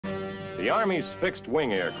The Army's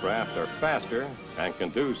fixed-wing aircraft are faster and can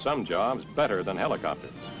do some jobs better than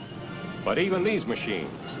helicopters. But even these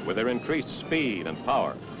machines, with their increased speed and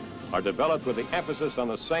power, are developed with the emphasis on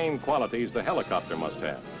the same qualities the helicopter must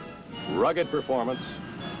have: rugged performance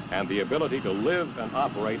and the ability to live and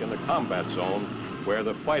operate in the combat zone where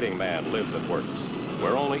the fighting man lives and works,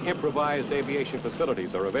 where only improvised aviation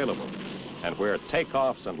facilities are available, and where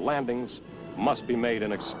takeoffs and landings must be made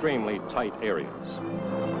in extremely tight areas.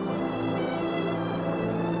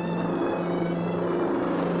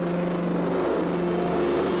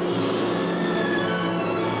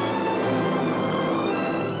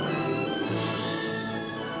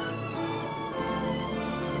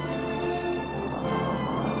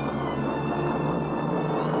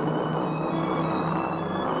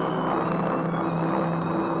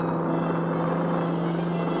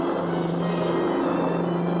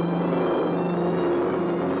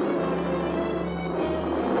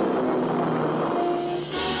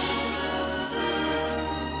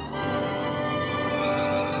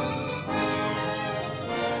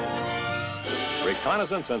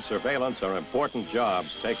 Reconnaissance and surveillance are important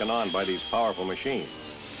jobs taken on by these powerful machines,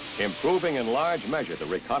 improving in large measure the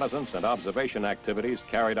reconnaissance and observation activities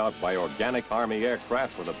carried out by organic Army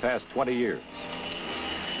aircraft for the past 20 years.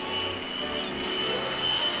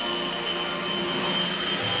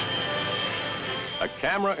 A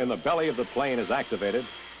camera in the belly of the plane is activated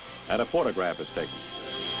and a photograph is taken.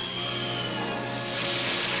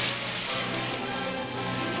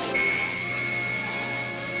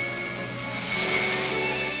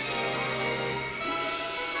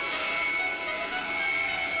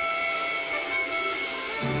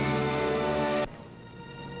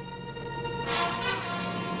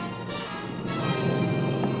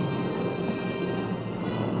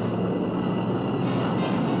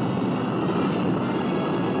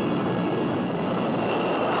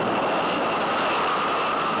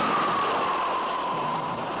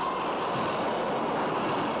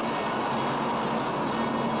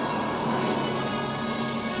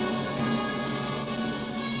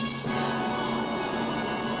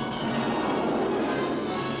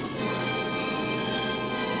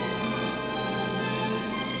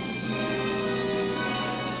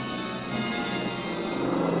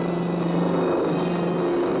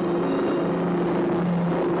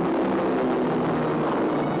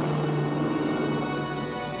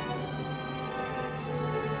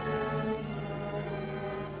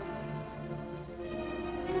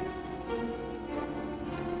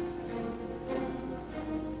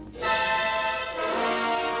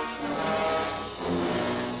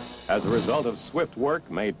 As a result of swift work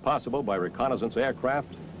made possible by reconnaissance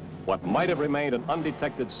aircraft, what might have remained an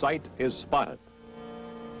undetected sight is spotted.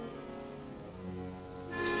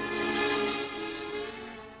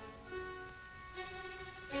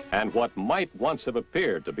 And what might once have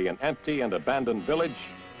appeared to be an empty and abandoned village,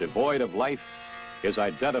 devoid of life, is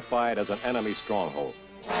identified as an enemy stronghold.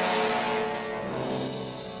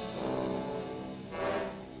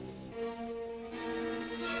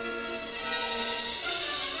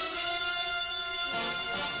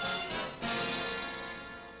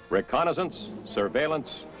 Reconnaissance,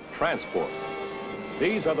 surveillance, transport.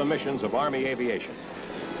 These are the missions of Army aviation.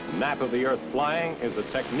 Nap of the Earth flying is the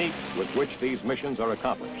technique with which these missions are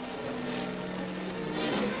accomplished.